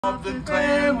Of the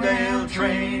Glendale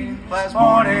train last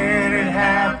morning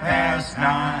at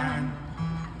 9:30.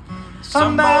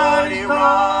 Somebody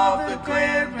robbed the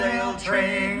Glendale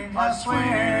train, I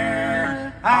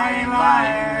swear I ain't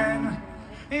lying.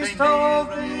 They stole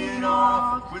it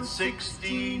off with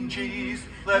 16 G's,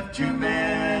 left 2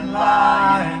 men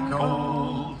lying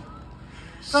cold.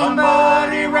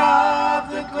 Somebody robbed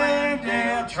the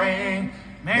Glendale train,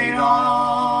 made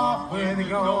off with the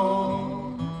gold.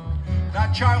 Now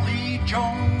Charlie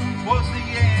Jones was the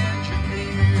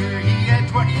engineer, he had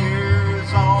 20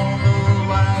 years on the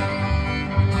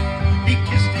line. He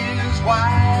kissed his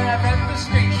wife at the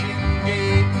station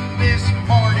gate this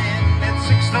morning at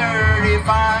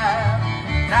 6:35.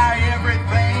 Now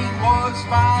everything was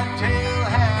fine till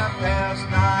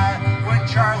 9:30 when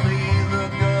Charlie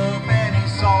looked up and he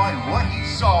saw, and what he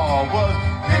saw was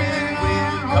men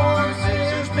with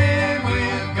horses, men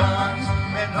with guns,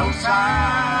 and no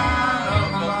sign.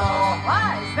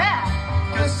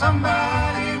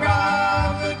 Somebody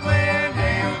robbed the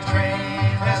Glendale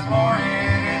train last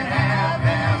morning at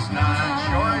 9:30.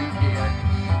 Sure did.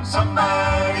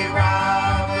 Somebody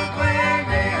robbed the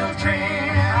Glendale train,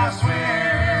 I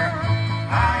swear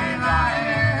I ain't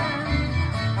lying.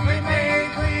 They made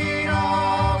clean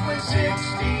off with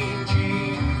 16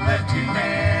 G's, left 2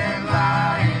 men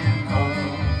lying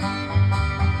cold.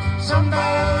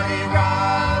 Somebody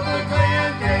robbed the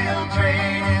Glendale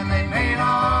train and they made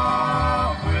off.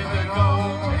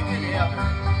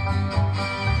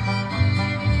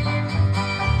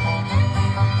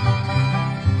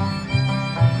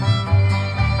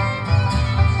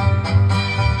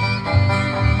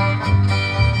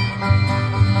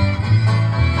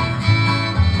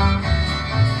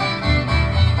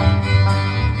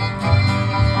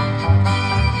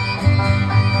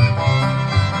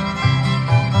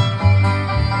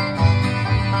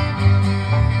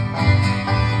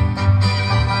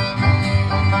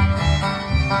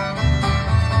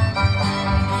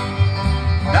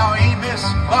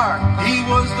 He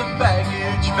was the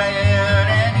baggage man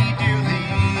and he dearly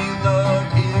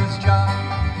loved his job.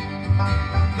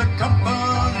 The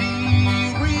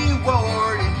company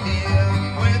rewarded him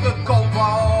with a gold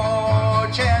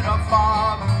watch and a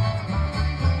fob.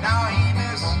 Now he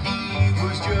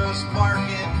was just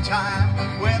marking time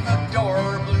when the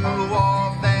door blew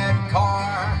off that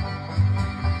car.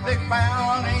 They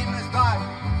found Amos life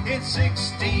in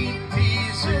 16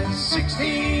 pieces,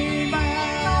 16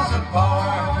 miles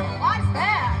apart.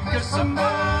 Cause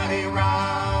somebody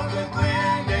robbed the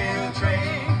Glendale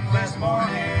train last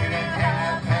morning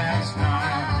at 9:30.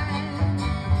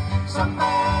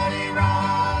 Somebody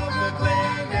robbed the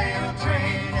Glendale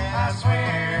train, and I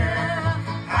swear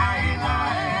I ain't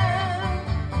lying.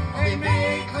 They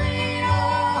made clean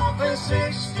off with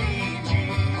 16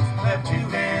 G's, left 2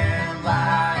 men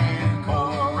lying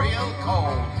cold, real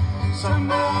cold.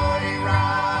 Somebody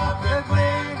robbed the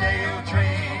Glendale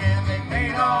train and they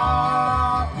made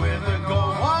off with a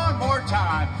gold. One more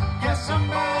time. Yes,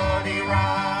 somebody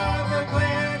robbed the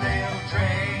Glendale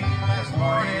train last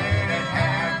morning at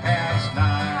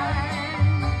 9:30.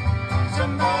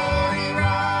 Somebody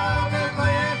robbed the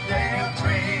Glendale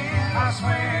train, I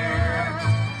swear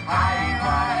I ain't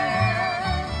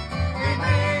lying. They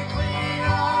made clean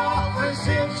off with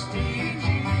 16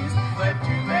 G's, left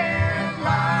 2 men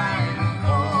lying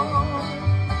cold.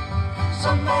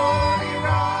 Somebody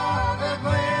robbed the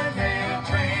Glendale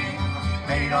train,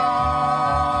 made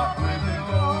off with the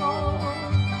gold,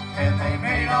 and they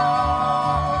made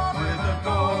off with the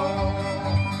gold,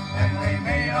 and they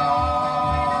made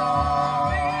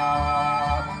off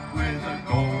with the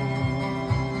gold.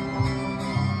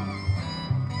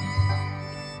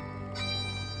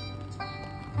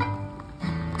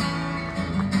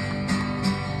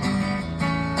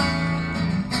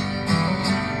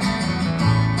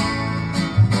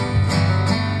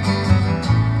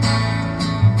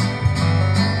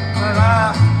 But I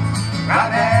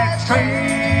ride that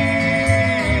train,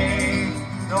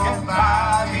 don't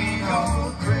buy me no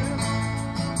thrill.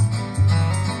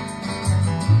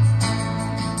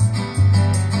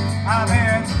 I've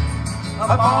been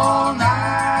up all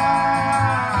night,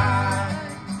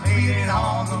 leaning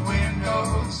on the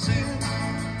windowsill.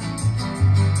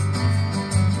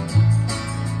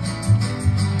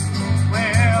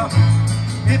 Well,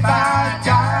 if I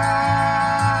die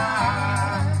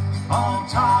on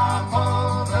top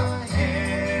of the hill,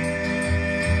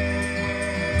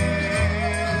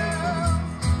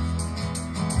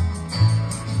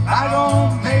 I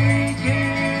don't make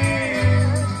it,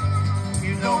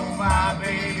 you know my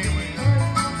baby will.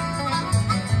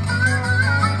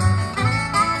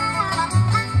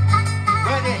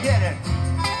 Ready, hit it.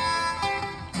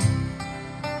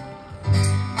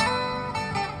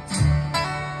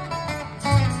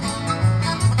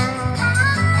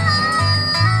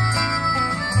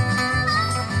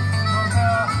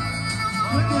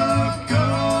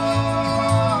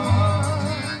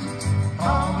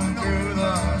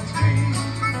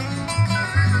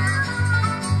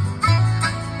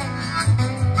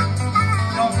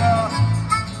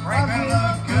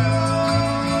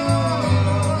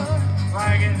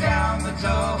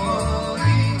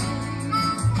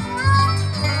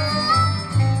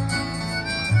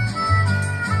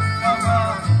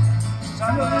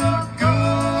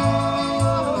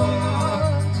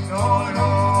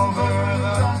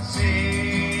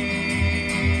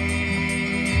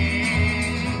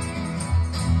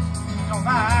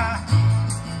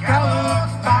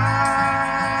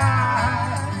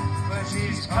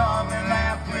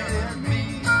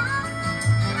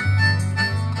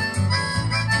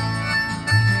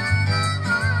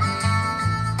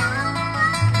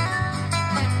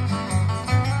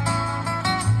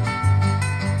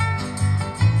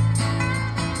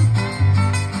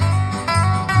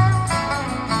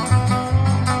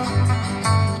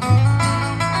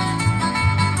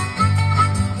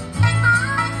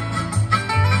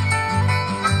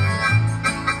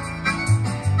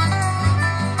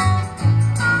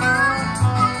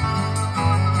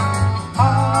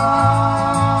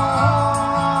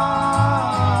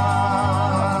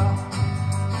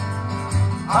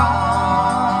 Hit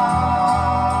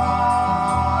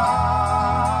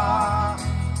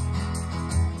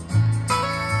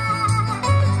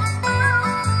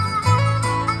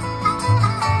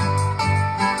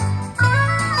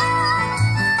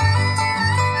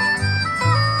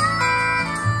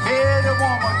it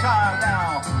one more time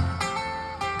now.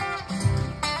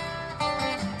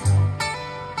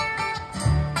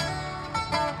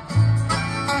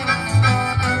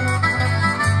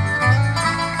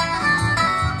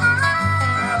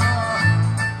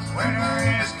 Winter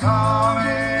is coming,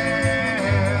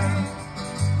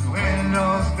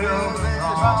 windows filled with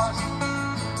frost.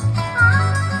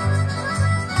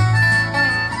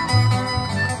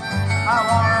 I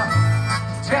wanna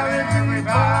tell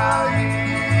everybody,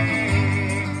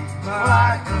 but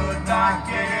I could not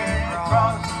get it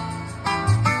across.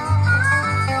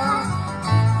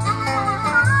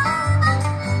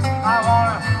 I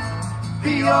wanna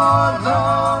be your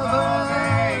lover.